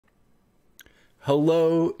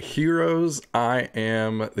Hello, heroes. I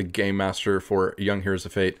am the game master for Young Heroes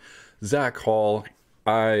of Fate, Zach Hall.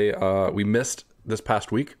 We missed this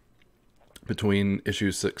past week between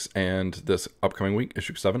issue 6 and this upcoming week,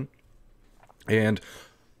 issue 7, and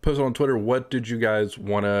posted on Twitter. What did you guys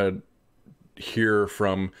want to hear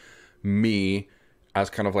from me as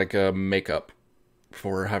kind of like a makeup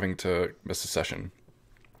for having to miss a session?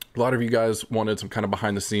 A lot of you guys wanted some kind of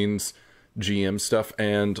behind the scenes GM stuff,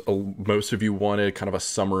 and most of you wanted kind of a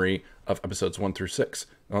summary of episodes 1 through 6.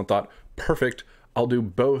 And I thought, perfect, I'll do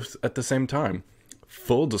both at the same time.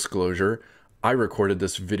 Full disclosure, I recorded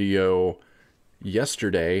this video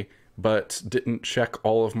yesterday, but didn't check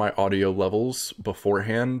all of my audio levels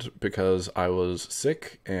beforehand because I was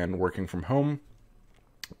sick and working from home,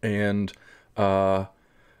 and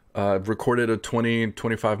recorded a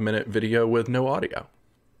 20-25 minute video with no audio.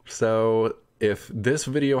 So if this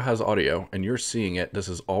video has audio and you're seeing it, this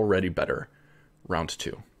is already better. Round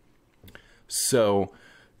 2. So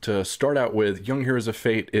to start out with, Young Heroes of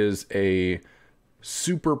Fate is a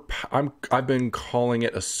I've been calling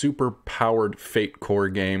it a super powered Fate Core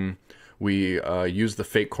game. We use the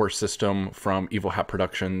Fate Core system from Evil Hat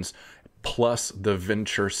Productions plus the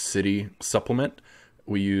Venture City supplement.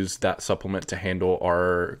 We use that supplement to handle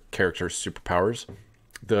our characters' superpowers.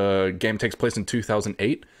 The game takes place in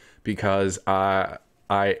 2008 because that's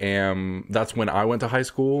when I went to high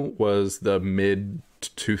school, was the mid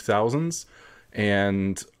 2000s.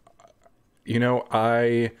 And you know,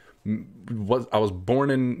 I was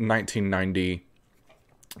born in 1990.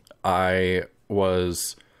 I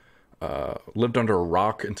was lived under a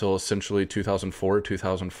rock until essentially 2004,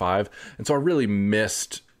 2005. And so I really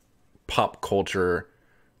missed pop culture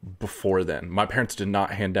before then. My parents did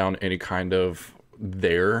not hand down any kind of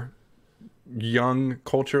their young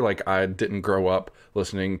culture. Like, I didn't grow up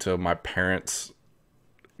listening to my parents'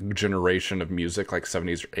 generation of music, like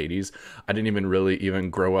 70s or 80s. I didn't even really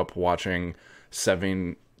grow up watching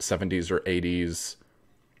 70s or 80s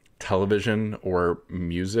television or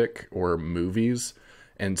music or movies.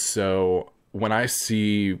 And so when I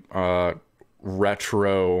see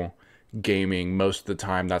retro gaming, most of the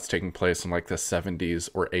time that's taking place in like the 70s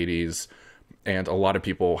or 80s. And a lot of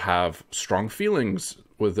people have strong feelings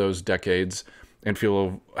with those decades and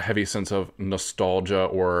feel a heavy sense of nostalgia,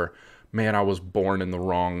 or, man, I was born in the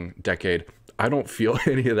wrong decade. I don't feel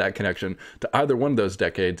any of that connection to either one of those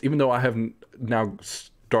decades, even though I have now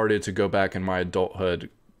started to go back in my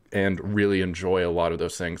adulthood and really enjoy a lot of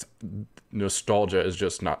those things. Nostalgia is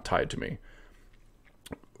just not tied to me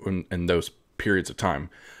in those periods of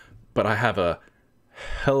time. But I have a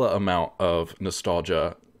hella amount of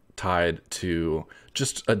nostalgia tied to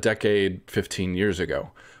just a decade, 15 years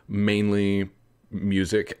ago, mainly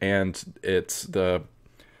music, and it's the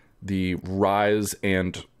rise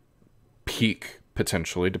and peak,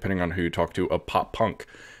 potentially, depending on who you talk to, of pop punk.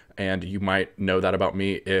 And you might know that about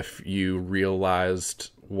me if you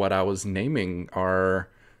realized what I was naming our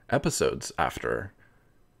episodes after.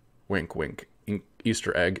 Wink, wink,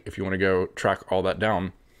 Easter egg, if you want to go track all that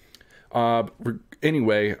down.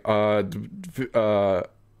 Anyway,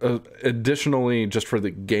 additionally, just for the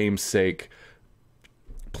game's sake,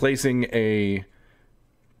 placing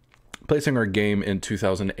our game in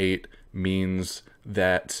 2008 means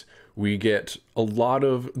that we get a lot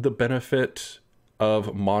of the benefit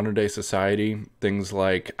of modern day society, things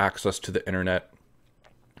like access to the internet,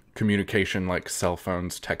 communication like cell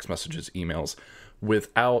phones, text messages, emails,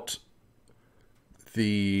 without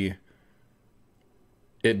it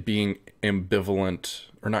being ambivalent,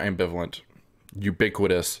 or not ambivalent,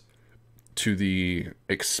 ubiquitous to the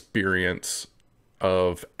experience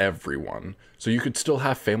of everyone. So you could still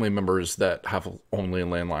have family members that have only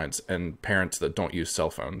landlines and parents that don't use cell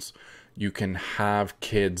phones. You can have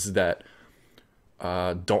kids that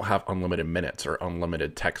don't have unlimited minutes or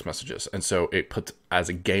unlimited text messages. And so it puts, as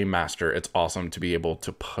a game master, it's awesome to be able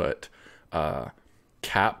to put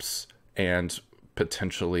caps and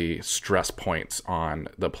potentially stress points on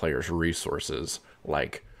the player's resources,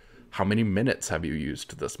 like, how many minutes have you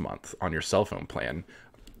used this month on your cell phone plan?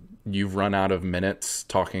 You've run out of minutes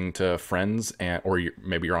talking to friends, or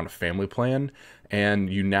maybe you're on a family plan, and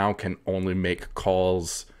you now can only make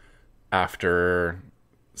calls after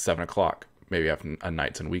 7 o'clock. Maybe you have a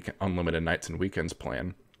unlimited nights and weekends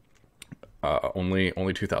plan.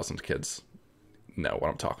 Only 2000 kids know what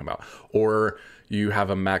I'm talking about. Or you have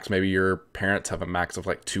a max, maybe your parents have a max of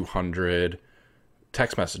like 200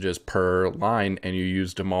 text messages per line, and you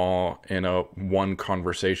used them all in one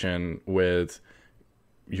conversation with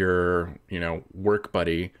your, work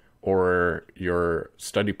buddy or your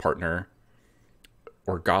study partner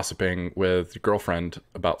or gossiping with your girlfriend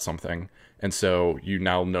about something. And so you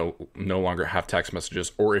now no longer have text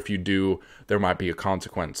messages, or if you do, there might be a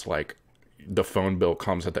consequence, like the phone bill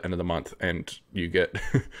comes at the end of the month and you get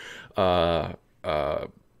I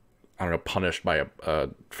don't know, punished by a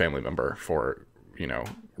family member for,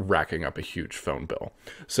 racking up a huge phone bill.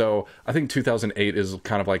 So I think 2008 is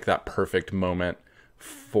kind of like that perfect moment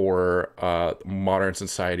for modern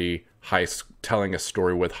society, telling a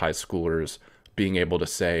story with high schoolers, being able to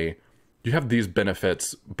say, you have these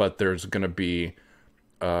benefits, but there's going to be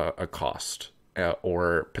a cost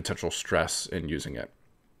or potential stress in using it.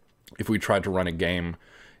 If we tried to run a game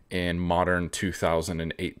in modern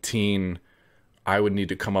 2018, I would need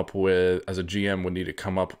to come up with, as a GM, would need to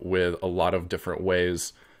come up with a lot of different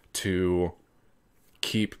ways to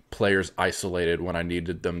keep players isolated when I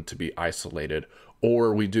needed them to be isolated.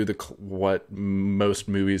 Or we do what most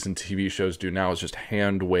movies and TV shows do now, is just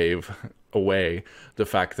hand wave away the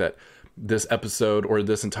fact that this episode or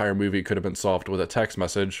this entire movie could have been solved with a text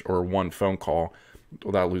message or one phone call.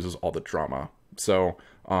 Well, that loses all the drama. So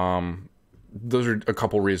those are a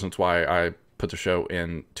couple reasons why I put the show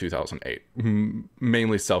in 2008.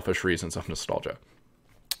 Mainly selfish reasons of nostalgia.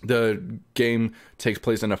 The game takes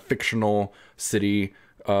place in a fictional city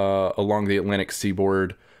along the Atlantic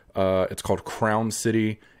seaboard. It's called Crown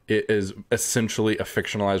City. It is essentially a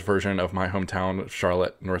fictionalized version of my hometown,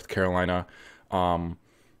 Charlotte, North Carolina.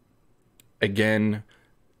 Again,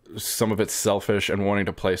 some of it's selfish and wanting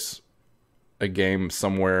to place a game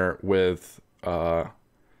somewhere with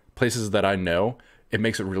places that I know. It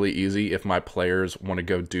makes it really easy if my players want to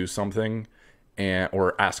go do something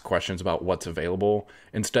or ask questions about what's available.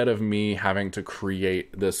 Instead of me having to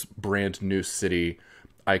create this brand new city,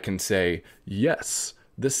 I can say, yes,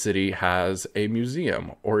 this city has a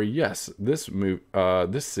museum, or yes, this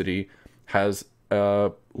city has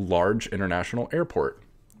a large international airport.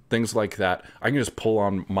 Things like that. I can just pull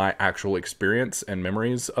on my actual experience and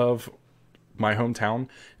memories of my hometown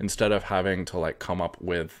instead of having to come up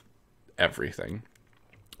with everything.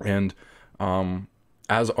 And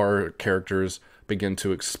as our characters begin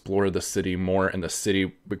to explore the city more, and the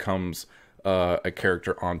city becomes a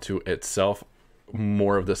character onto itself,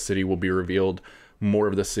 more of the city will be revealed. More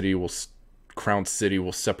of the city Crown City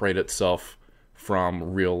will separate itself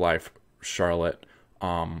from real life Charlotte.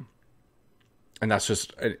 And that's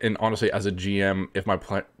just, and honestly, as a GM, if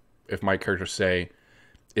my characters say,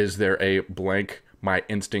 is there a blank, my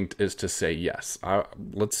instinct is to say yes.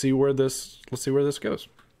 Let's see where this goes.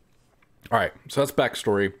 All right, so that's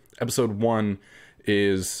backstory. Episode 1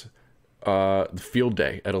 is the field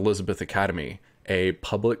day at Elizabeth Academy, a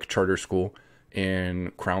public charter school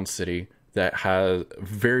in Crown City that has a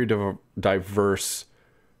very diverse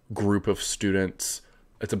group of students.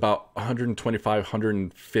 It's about 125,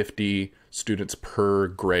 150 students per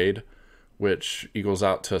grade, which equals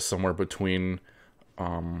out to somewhere between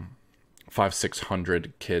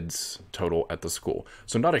 500-600 kids total at the school.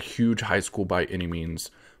 So not a huge high school by any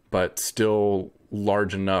means, but still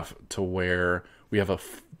large enough to where we have a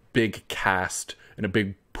big cast and a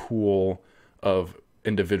big pool of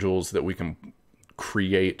individuals that we can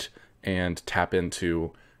create and tap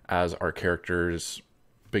into as our characters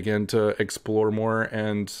begin to explore more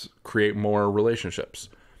and create more relationships.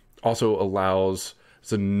 Also allows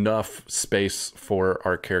enough space for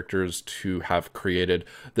our characters to have created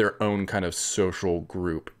their own kind of social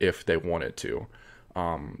group if they wanted to.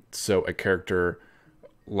 So a character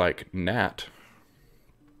like Nat,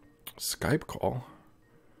 Skype call.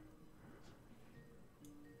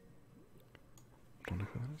 Don't know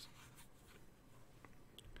who that is.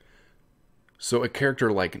 So a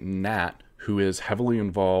character like Nat, who is heavily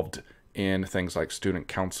involved in things like student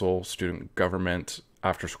council, student government,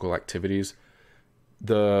 after school activities,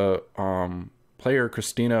 the player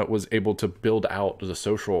Christina was able to build out the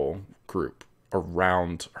social group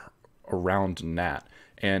around Nat,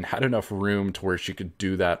 and had enough room to where she could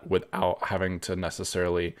do that without having to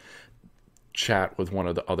necessarily chat with one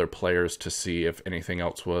of the other players to see if anything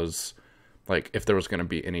else was, if there was going to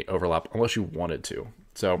be any overlap, unless you wanted to.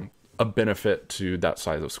 So a benefit to that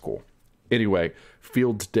size of school. Anyway,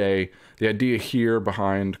 field day. The idea here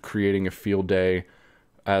behind creating a field day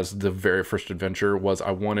as the very first adventure was I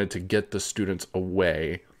wanted to get the students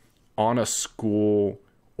away on a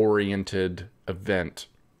school-oriented event,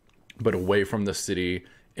 but away from the city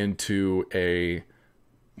into a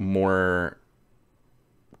more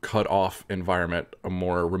cut-off environment, a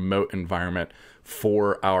more remote environment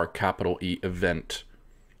for our capital E event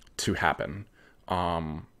to happen.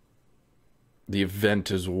 The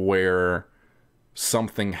event is where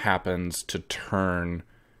something happens to turn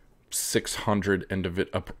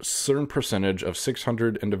a certain percentage of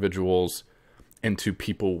 600 individuals into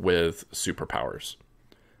people with superpowers.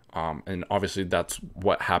 And obviously that's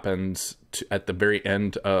what happens at the very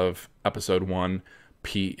end of episode 1.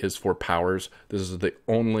 P is for powers. This is the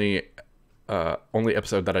only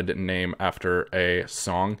episode that I didn't name after a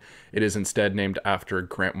song. It is instead named after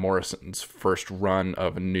Grant Morrison's first run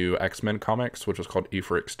of new X-Men comics, which was called E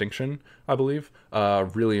for Extinction, I believe.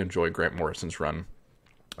 Really enjoy Grant Morrison's run.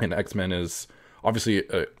 And X-Men is obviously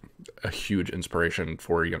a huge inspiration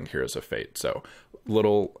for Young Heroes of Fate. So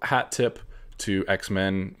little hat tip to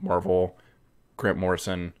X-Men, Marvel, Grant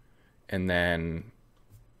Morrison, and then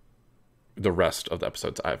the rest of the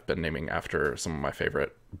episodes I've been naming after some of my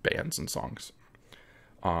favorite bands and songs.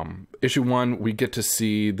 Issue 1, we get to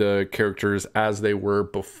see the characters as they were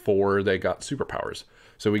before they got superpowers.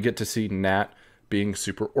 So we get to see Nat being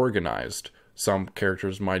super organized. Some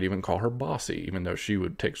characters might even call her bossy, even though she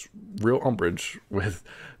would take real umbrage with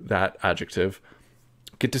that adjective.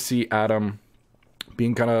 Get to see Adam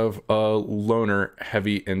being kind of a loner,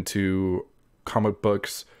 heavy into comic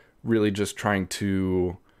books, really just trying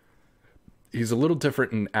to... He's a little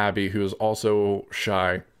different than Abby, who is also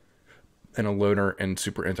shy and a loner and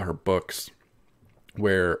super into her books,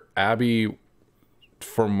 where Abby,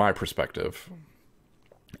 from my perspective,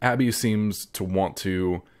 Abby seems to want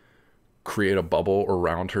to create a bubble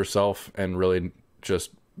around herself and really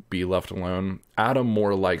just be left alone. Adam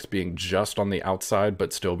more likes being just on the outside,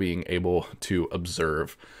 but still being able to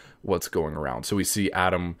observe what's going around. So we see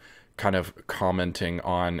Adam kind of commenting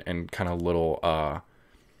on and kind of little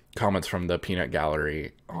comments from the peanut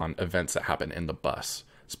gallery on events that happen in the bus,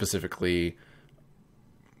 specifically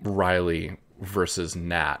Riley versus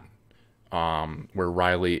Nat, where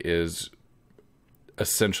Riley is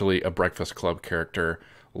essentially a Breakfast Club character,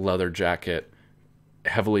 leather jacket,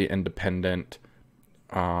 heavily independent.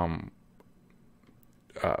 How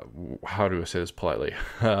do I say this politely?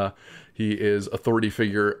 He is authority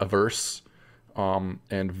figure averse,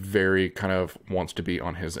 and very kind of wants to be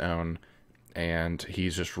on his own, and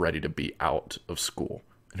he's just ready to be out of school.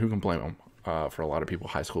 And who can blame him? For a lot of people,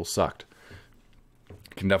 high school sucked.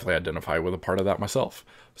 Can definitely identify with a part of that myself.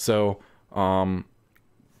 So,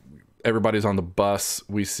 everybody's on the bus.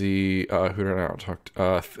 We see who did I not talk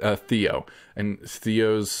to? Theo, and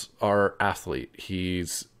Theo's our athlete.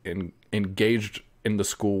 He's engaged in the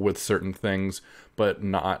school with certain things, but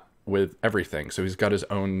not with everything. So he's got his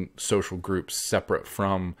own social group separate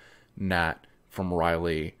from Nat, from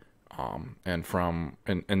Riley, and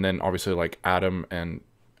then obviously like Adam and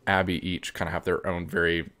Abby each kind of have their own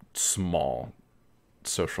very small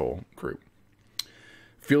social group.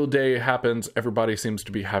 Field day happens. Everybody seems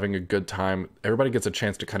to be having a good time. Everybody gets a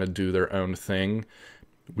chance to kind of do their own thing.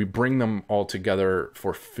 We bring them all together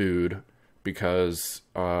for food because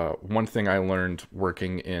one thing I learned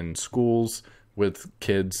working in schools with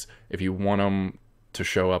kids, if you want them to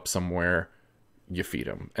show up somewhere, you feed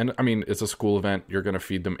them. And I mean, it's a school event. You're going to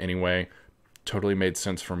feed them anyway. Totally made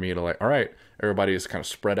sense for me to like, all right, everybody is kind of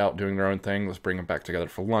spread out doing their own thing. Let's bring them back together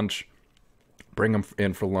for lunch. Bring them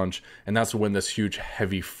in for lunch. And that's when this huge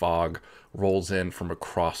heavy fog rolls in from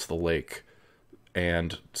across the lake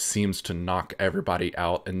and seems to knock everybody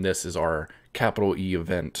out. And this is our capital E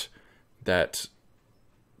event that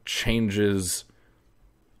changes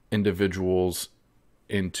individuals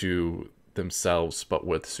into themselves, but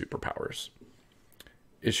with superpowers.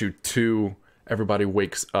 Issue 2, everybody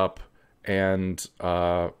wakes up and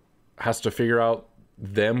has to figure out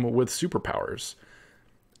them with superpowers.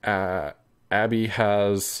 Abby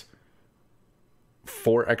has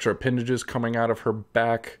 4 extra appendages coming out of her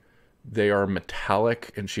back. They are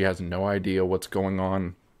metallic, and she has no idea what's going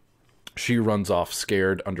on. She runs off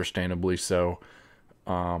scared, understandably so.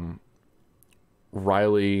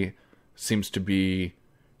 Riley seems to be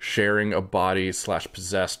sharing a body /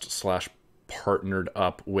 possessed / partnered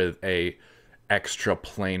up with a extra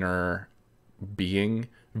planar being,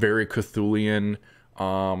 very Cthulhian.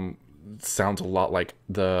 Sounds a lot like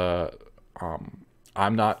the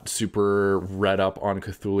I'm not super read up on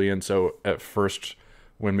Cthulhian, so at first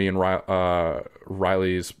when me and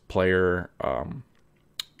Riley's player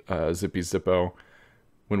Zippy Zippo,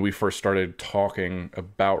 when we first started talking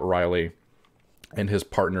about Riley and his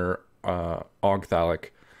partner Ogthalic,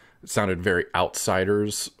 it sounded very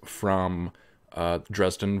Outsiders from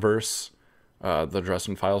Dresden Verse, the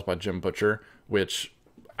Dresden Files by Jim Butcher, which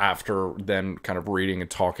after then kind of reading and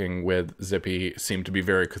talking with Zippy seemed to be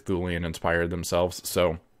very Cthulhian inspired themselves.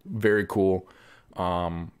 So very cool.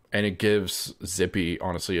 And it gives Zippy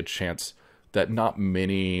honestly a chance that not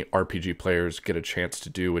many RPG players get a chance to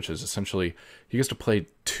do, which is essentially he gets to play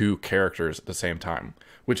two characters at the same time,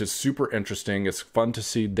 which is super interesting. It's fun to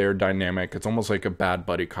see their dynamic. It's almost like a bad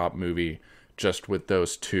buddy cop movie, just with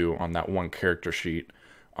those two on that one character sheet.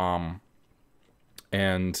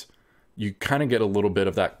 And you kind of get a little bit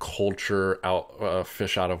of that culture out,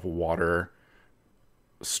 fish out of water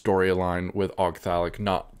storyline with Ogthalik,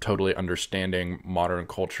 not totally understanding modern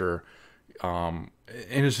culture. And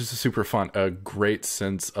it's just a super fun, a great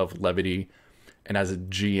sense of levity. And as a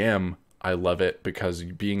GM, I love it because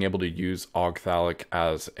being able to use Ogthalik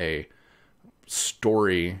as a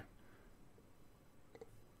story,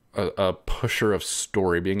 a pusher of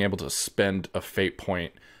story, being able to spend a fate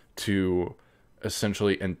point to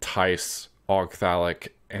essentially entice Ogthalik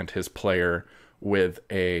and his player with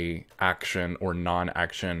a action or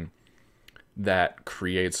non-action that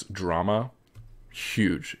creates drama.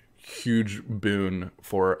 Huge boon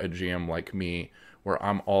for a GM like me, where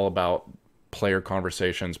I'm all about player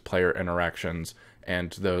conversations, player interactions,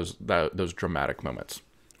 and those dramatic moments.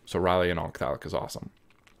 So Riley and Ogthalik is awesome.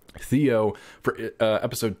 Theo for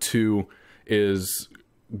episode 2 is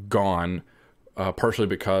gone, partially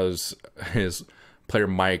because his player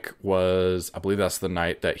Mike was, I believe that's the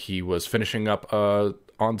night that he was finishing up a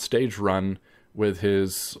on stage run with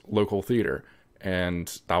his local theater,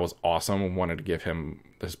 and that was awesome. I wanted to give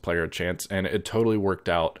his player a chance, and it totally worked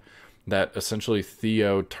out. That essentially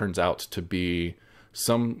Theo turns out to be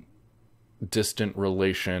some distant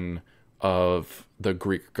relation of the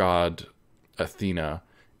Greek god Athena,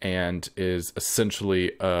 and is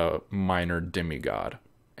essentially a minor demigod,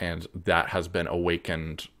 and that has been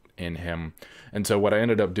awakened in him. And so what I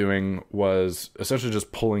ended up doing was essentially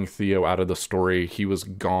just pulling Theo out of the story. He was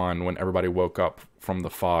gone when everybody woke up from the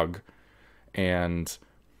fog, and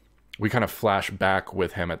we kind of flash back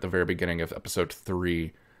with him at the very beginning of episode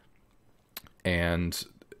 3, and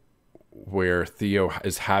where Theo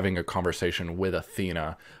is having a conversation with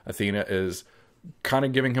Athena. Athena is kind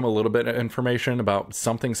of giving him a little bit of information about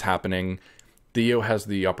something's happening. Theo has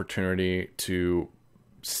the opportunity to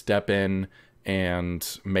step in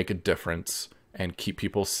and make a difference and keep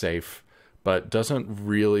people safe, but doesn't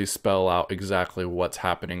really spell out exactly what's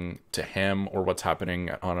happening to him or what's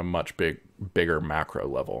happening on a much bigger macro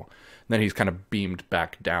level. And then he's kind of beamed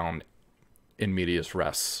back down in medias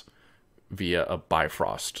res via a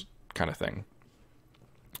Bifrost kind of thing.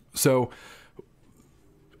 So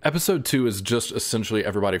episode 2 is just essentially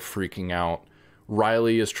everybody freaking out.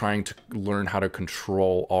 Riley is trying to learn how to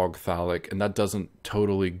control Ogthalik, and that doesn't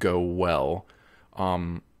totally go well.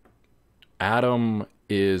 Adam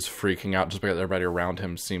is freaking out just because everybody around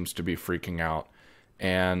him seems to be freaking out.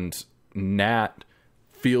 And Nat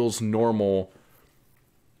feels normal,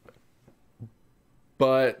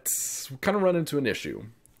 but we kind of run into an issue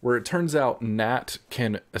where it turns out Nat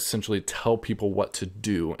can essentially tell people what to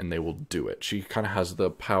do and they will do it. She kind of has the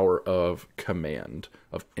power of command,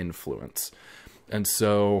 of influence. And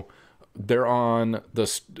so they're on, the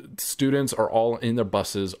students are all in their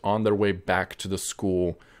buses on their way back to the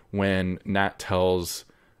school when Nat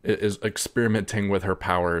is experimenting with her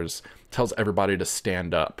powers, tells everybody to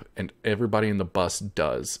stand up, and everybody in the bus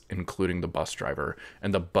does, including the bus driver.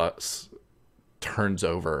 And the bus turns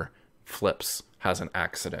over, flips, has an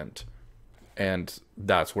accident. And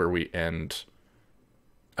that's where we end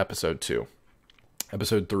episode 2.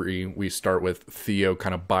 Episode 3, we start with Theo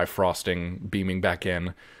kind of bifrosting, beaming back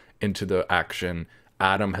into the action.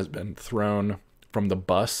 Adam has been thrown from the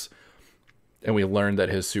bus, and we learn that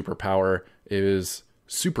his superpower is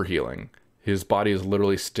super healing. His body is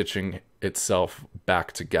literally stitching itself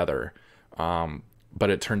back together. But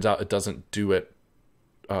it turns out it doesn't do it.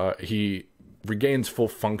 He regains full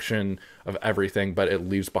function of everything, but it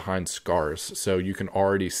leaves behind scars. So you can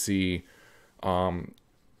already see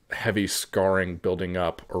heavy scarring building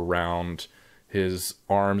up around his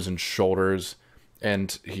arms and shoulders,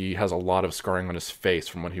 and he has a lot of scarring on his face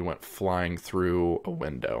from when he went flying through a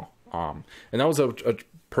window. And that was a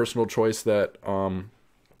personal choice that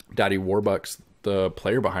Daddy Warbucks, the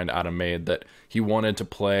player behind Adam, made, that he wanted to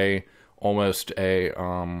play almost he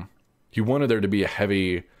wanted there to be a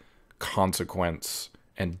heavy consequence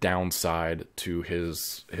and downside to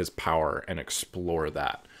his power and explore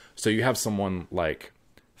that. So you have someone like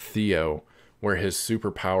Theo, where his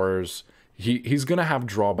superpowers, he's gonna have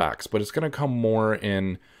drawbacks, but it's gonna come more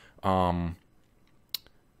in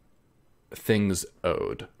things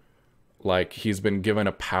owed. Like, he's been given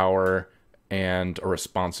a power and a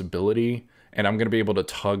responsibility, and I'm gonna be able to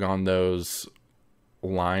tug on those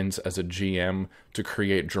lines as a GM to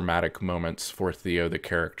create dramatic moments for Theo the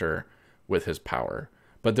character with his power.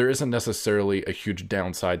 but there isn't necessarily a huge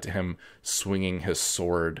downside to him swinging his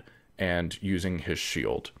sword and using his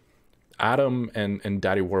shield. Adam and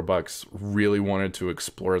Daddy Warbucks really wanted to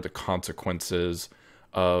explore the consequences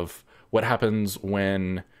of what happens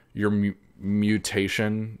when your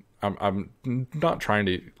mutation. I'm not trying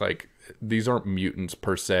to, like, these aren't mutants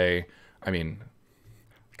per se. I mean,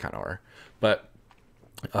 kind of are, but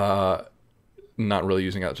not really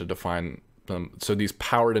using that to define them. So these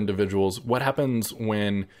powered individuals, what happens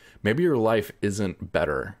when maybe your life isn't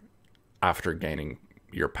better after gaining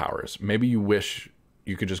your powers? Maybe you wish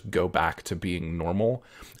you could just go back to being normal.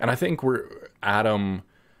 And I think Adam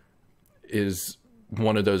is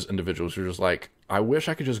one of those individuals who's just like, I wish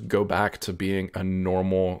I could just go back to being a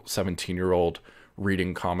normal 17-year-old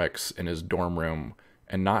reading comics in his dorm room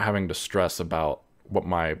and not having to stress about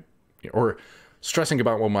stressing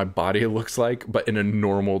about what my body looks like, but in a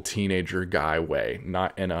normal teenager guy way,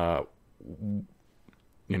 not in a,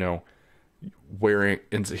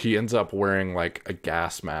 he ends up wearing like a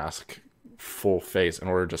gas mask full face in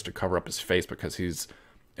order just to cover up his face because he's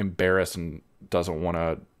embarrassed and doesn't want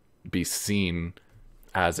to be seen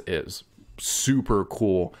as is. Super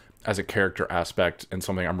cool as a character aspect, and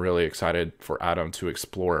something I'm really excited for Adam to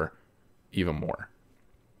explore even more.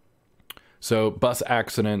 So, bus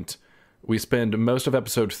accident. We spend most of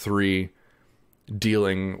episode 3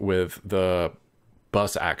 dealing with the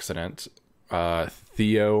bus accident.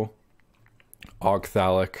 Theo,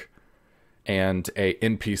 Ogthalic, and a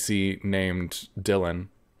NPC named Dylan,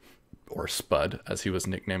 or Spud, as he was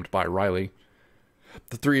nicknamed by Riley.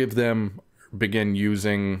 The three of them begin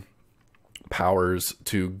using powers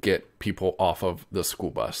to get people off of the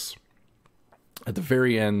school bus. At the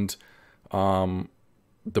very end,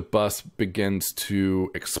 the bus begins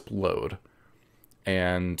to explode,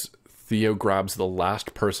 and Theo grabs the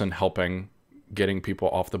last person helping getting people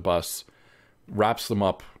off the bus, wraps them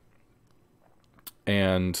up,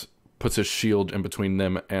 and puts his shield in between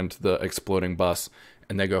them and the exploding bus,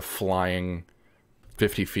 and they go flying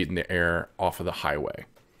 50 feet in the air off of the highway.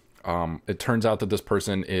 It turns out that this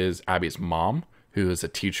person is Abby's mom, who is a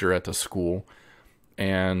teacher at the school.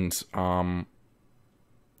 And,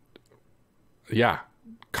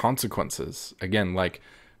 consequences. Again, like,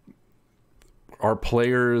 our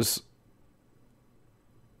players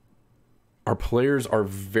are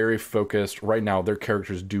very focused. Right now, their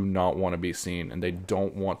characters do not want to be seen, and they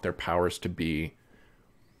don't want their powers to be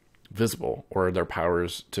visible or their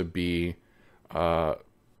powers to be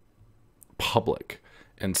public.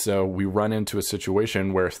 And so we run into a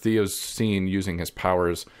situation where Theo's seen using his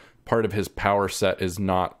powers. Part of his power set is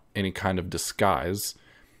not any kind of disguise.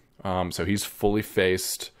 So he's fully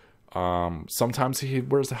faced. Sometimes he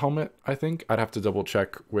wears a helmet, I think. I'd have to double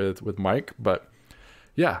check with Mike. But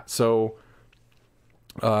yeah, so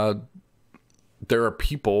there are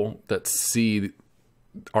people that see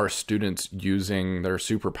our students using their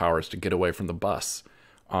superpowers to get away from the bus.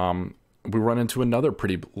 We run into another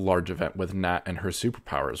pretty large event with Nat and her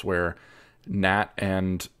superpowers, where Nat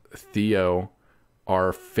and Theo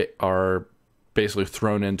are basically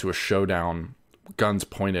thrown into a showdown, guns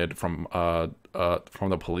pointed from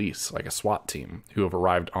the police, like a SWAT team, who have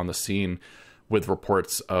arrived on the scene with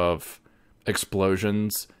reports of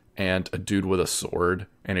explosions and a dude with a sword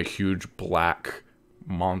and a huge black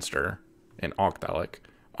monster in Ogthalic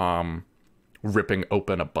ripping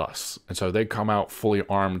open a bus. And so they come out fully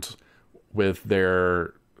armed with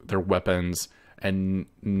their weapons, and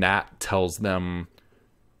Nat tells them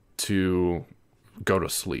to go to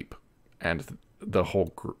sleep, and the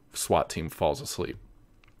whole SWAT team falls asleep.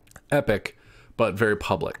 Epic, but very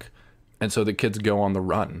public. And so the kids go on the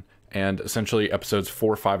run, and essentially episodes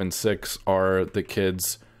 4, 5, and 6 are the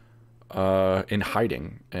kids in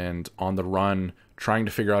hiding and on the run, trying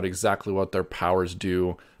to figure out exactly what their powers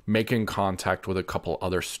do, making contact with a couple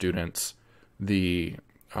other students.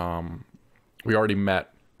 We already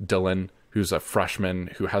met Dylan, who's a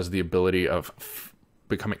freshman who has the ability of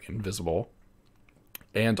becoming invisible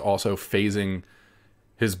and also phasing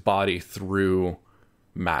his body through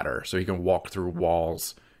matter. So he can walk through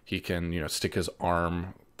walls. He can, stick his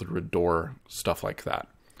arm through a door, stuff like that.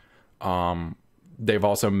 They've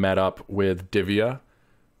also met up with Divya,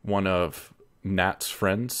 one of Nat's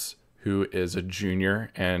friends, who is a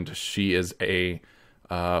junior, and she is a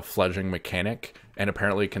fledgling mechanic, and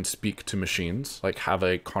apparently can speak to machines, like have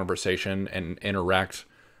a conversation and interact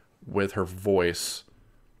with her voice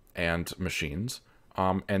and machines.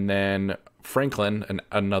 And then Franklin,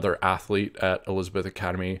 another athlete at Elizabeth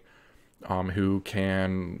Academy, who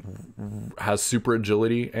has super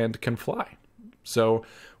agility and can fly. So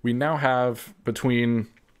we now have, between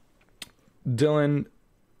Dylan,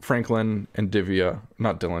 Franklin, and Divya,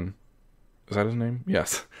 not Dylan. Is that his name?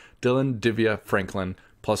 Yes. Dylan, Divya, Franklin,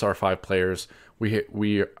 plus our 5 players.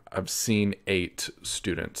 We have seen 8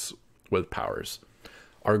 students with powers.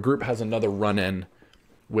 Our group has another run-in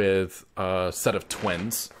with a set of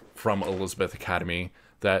twins from Elizabeth Academy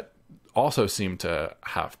that also seem to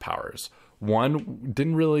have powers. One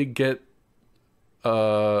didn't really get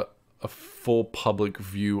a full public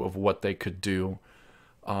view of what they could do.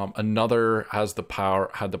 Another had the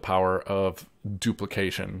power of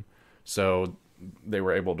duplication, so they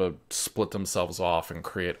were able to split themselves off and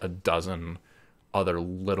create a dozen other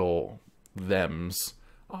little thems.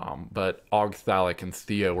 But Ogthalic and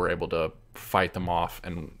Theo were able to fight them off,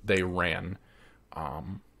 and they ran.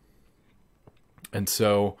 And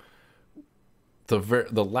so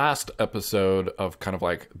the last episode of kind of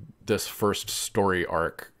like this first story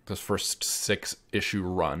arc, this first 6-issue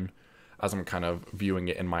run, as I'm kind of viewing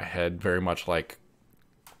it in my head, very much like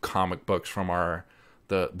comic books from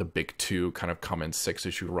the big 2 kind of come in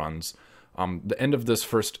 6-issue runs. The end of this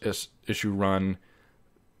first issue run,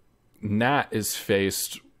 Nat is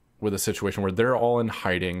faced with a situation where they're all in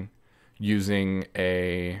hiding using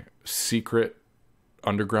a secret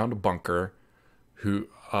underground bunker who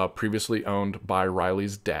previously owned by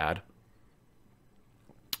Riley's dad.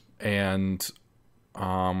 And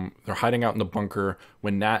they're hiding out in the bunker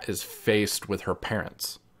when Nat is faced with her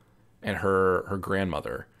parents and her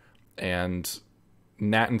grandmother. And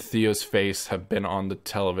Nat and Theo's face have been on the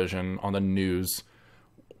television, on the news,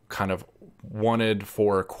 kind of wanted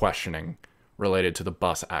for questioning related to the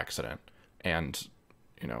bus accident. And,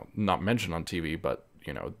 not mentioned on TV, but,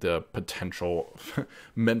 the potential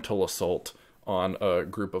mental assault on a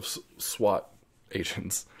group of SWAT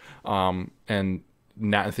agents. And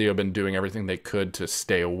Nat and Theo have been doing everything they could to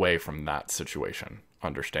stay away from that situation,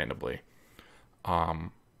 understandably.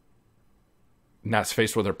 Nat's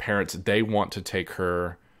faced with her parents. They want to take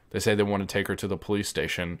her. They say they want to take her to the police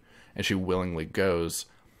station, and she willingly goes,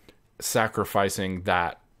 sacrificing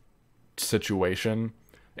that situation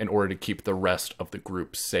in order to keep the rest of the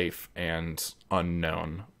group safe and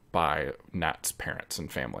unknown by Nat's parents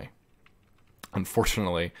and family.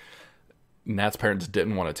 Unfortunately, Nat's parents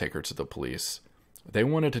didn't want to take her to the police. They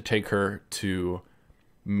wanted to take her to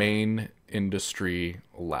Main Industry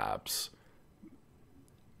Labs.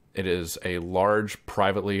 It is a large,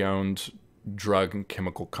 privately owned drug and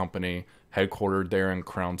chemical company headquartered there in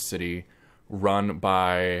Crown City, run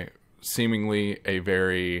by seemingly a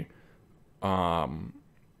very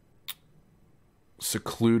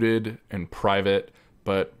secluded and private,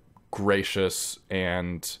 but gracious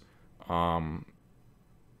and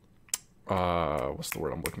what's the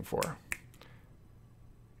word I'm looking for?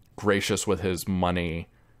 Gracious with his money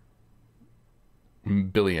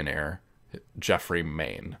billionaire, Jeffrey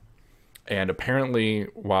Main. And apparently,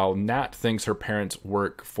 while Nat thinks her parents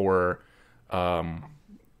work for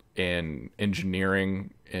in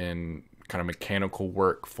engineering, in kind of mechanical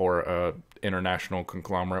work for a international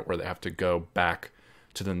conglomerate where they have to go back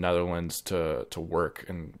to the Netherlands to work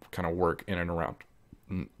and kind of work in and around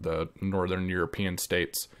the northern European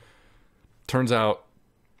states. Turns out,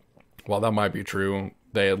 while that might be true,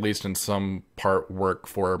 they at least in some part work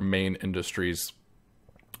for Main Industries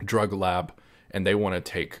drug lab, and they want to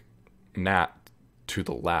take Nat to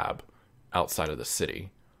the lab outside of the city.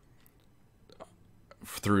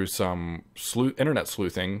 Through some internet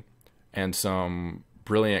sleuthing and some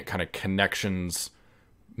brilliant kind of connections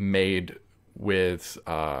made with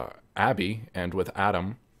Abby and with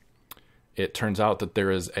Adam, it turns out that there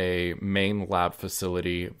is a main lab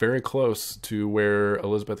facility very close to where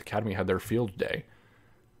Elizabeth Academy had their field day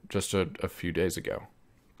just a few days ago.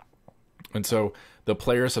 And so the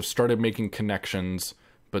players have started making connections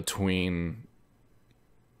between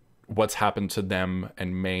what's happened to them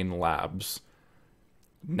and Main Labs.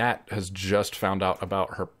 Nat has just found out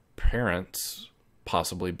about her parents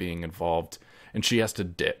possibly being involved, and she has to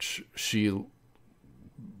ditch. She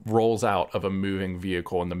rolls out of a moving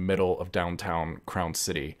vehicle in the middle of downtown Crown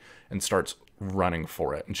City and starts running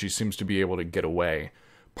for it. And she seems to be able to get away,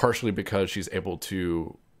 partially because she's able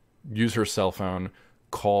to use her cell phone,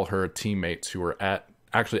 call her teammates who are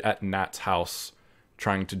actually at Nat's house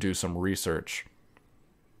trying to do some research.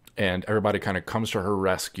 And everybody kind of comes to her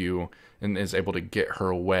rescue and is able to get her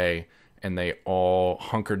away. And they all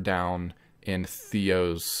hunker down in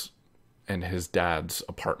Theo's and his dad's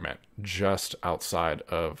apartment just outside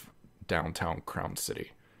of downtown Crown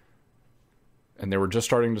City. And they were just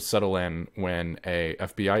starting to settle in when a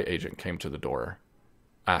FBI agent came to the door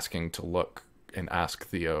asking to look and ask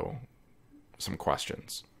Theo some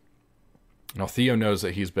questions. Now, Theo knows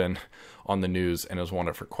that he's been on the news and is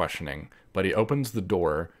wanted for questioning. But he opens the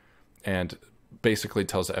door and basically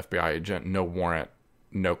tells the FBI agent, no warrant,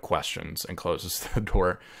 no questions, and closes the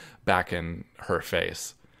door back in her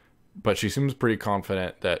face. But she seems pretty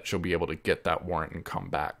confident that she'll be able to get that warrant and come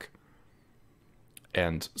back.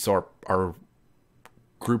 And so our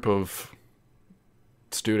group of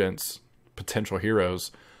students, potential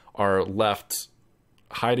heroes, are left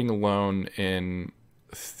hiding alone in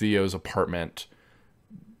Theo's apartment.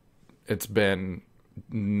 It's been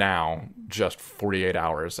now just 48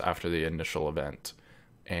 hours after the initial event.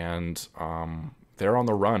 And they're on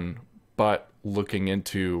the run, but looking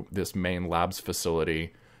into this main labs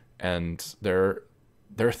facility, and they're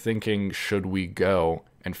thinking, should we go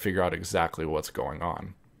and figure out exactly what's going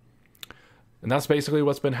on? And that's basically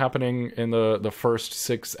what's been happening in the first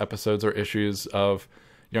 6 episodes or issues of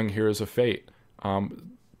Young Heroes of Fate.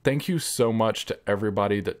 Thank you so much to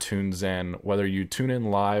everybody that tunes in, whether you tune in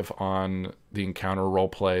live on the Encounter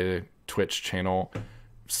Roleplay Twitch channel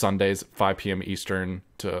Sundays at 5 p.m. Eastern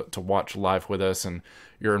to watch live with us, and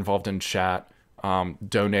you're involved in chat,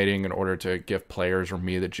 donating in order to give players or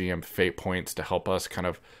me, the GM, fate points to help us kind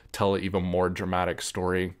of tell an even more dramatic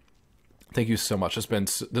story. Thank you so much.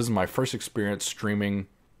 This is my first experience streaming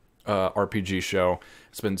RPG show.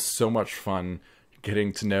 It's been so much fun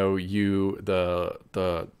getting to know you,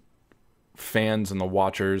 the fans and the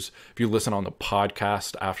watchers. If you listen on the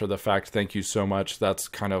podcast after the fact, thank you so much. That's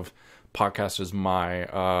kind of, podcast is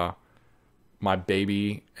my my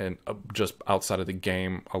baby, and just outside of the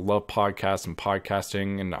game. I love podcasts and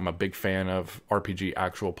podcasting, and I'm a big fan of RPG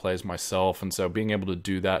actual plays myself, and so being able to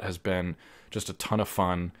do that has been just a ton of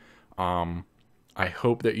fun. I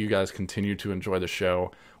hope that you guys continue to enjoy the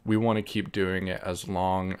show. We want to keep doing it as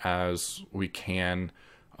long as we can.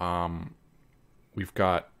 We've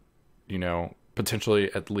got,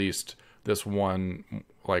 potentially at least this one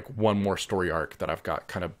more story arc that I've got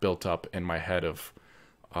kind of built up in my head of,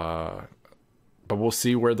 but we'll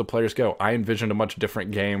see where the players go. I envisioned a much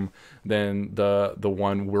different game than the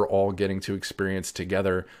one we're all getting to experience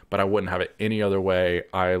together, but I wouldn't have it any other way.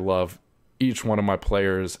 I love each one of my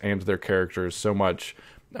players and their characters so much.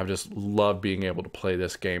 I just love being able to play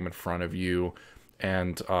this game in front of you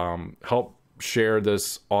and help share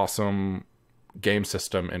this awesome game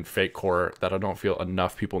system in Fate Core that I don't feel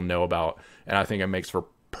enough people know about. And I think it makes for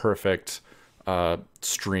perfect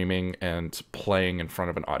streaming and playing in front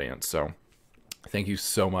of an audience. So thank you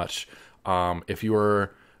so much. If you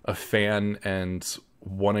are a fan and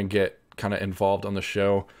want to get kind of involved on the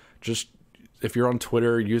show, just if you're on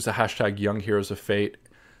Twitter, use the hashtag Young Heroes of Fate.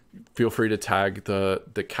 Feel free to tag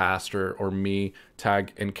the cast or me,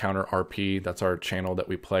 tag Encounter RP. That's our channel that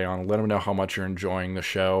we play on. Let them know how much you're enjoying the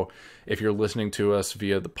show. If you're listening to us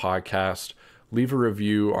via the podcast, leave a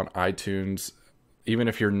review on iTunes. Even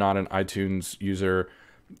if you're not an iTunes user,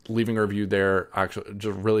 leaving a review there actually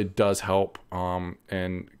just really does help,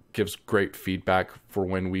 and gives great feedback for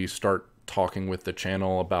when we start talking with the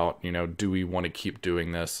channel about, do we want to keep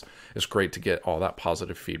doing this? It's great to get all that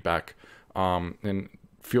positive feedback. And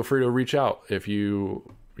feel free to reach out if you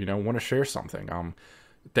want to share something.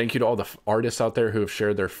 Thank you to all the artists out there who have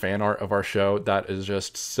shared their fan art of our show. That is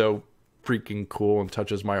just so freaking cool and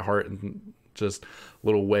touches my heart in just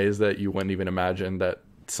little ways that you wouldn't even imagine that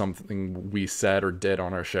something we said or did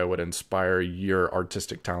on our show would inspire your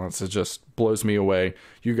artistic talents. It just blows me away.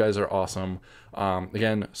 You guys are awesome.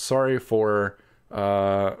 Again, sorry for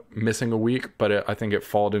missing a week, but I think it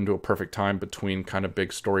followed into a perfect time between kind of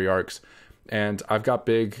big story arcs. And I've got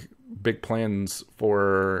big plans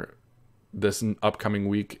for this upcoming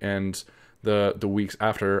week and the weeks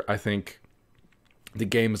after. I think the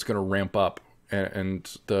game is going to ramp up, and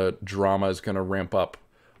the drama is going to ramp up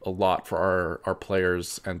a lot for our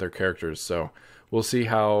players and their characters. So we'll see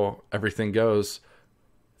how everything goes.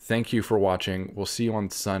 Thank you for watching. We'll see you on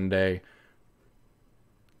Sunday.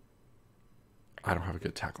 I don't have a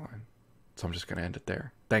good tagline, so I'm just going to end it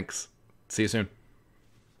there. Thanks. See you soon.